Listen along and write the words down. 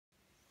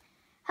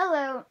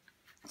Hello.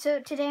 So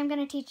today I'm going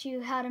to teach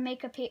you how to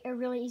make a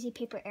really easy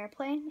paper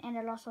airplane, and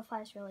it also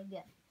flies really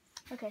good.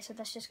 Okay, so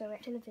let's just go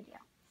right to the video.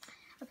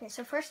 Okay,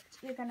 so first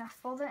you're going to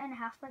fold it in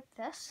half like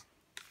this.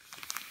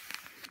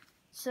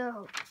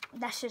 So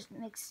that just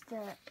makes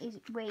the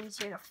way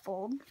easier to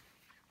fold.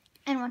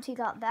 And once you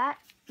got that,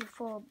 you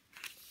fold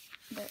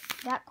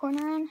that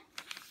corner in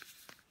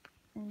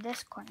and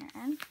this corner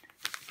in.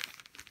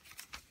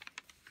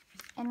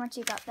 And once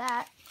you got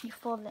that, you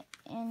fold it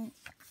in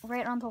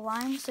right on the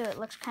line so it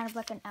looks kind of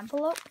like an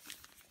envelope.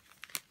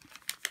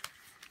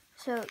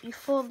 So you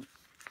fold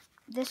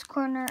this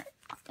corner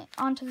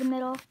onto the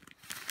middle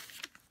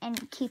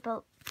and keep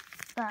a,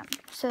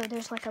 so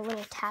there's like a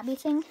little tabby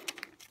thing.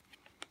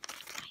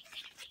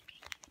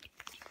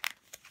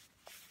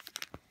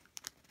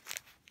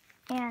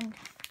 And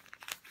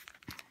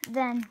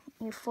then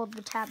you fold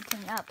the tab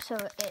thing up so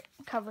it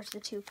covers the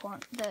two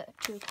corners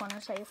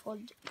that you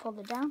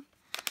folded down.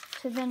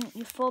 So then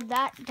you fold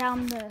that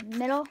down the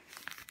middle,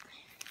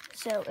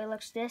 so it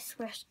looks this,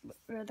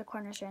 where the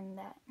corners are in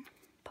that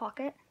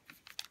pocket.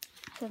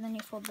 So then you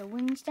fold the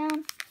wings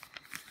down.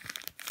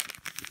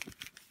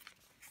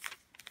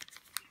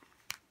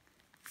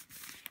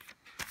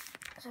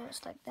 So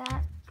just like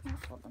that, and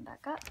fold them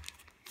back up,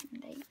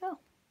 and there you go.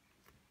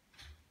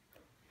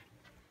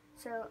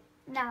 So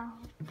now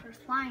for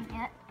flying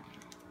it,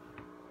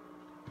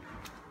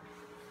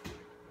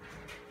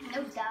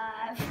 nose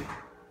dive.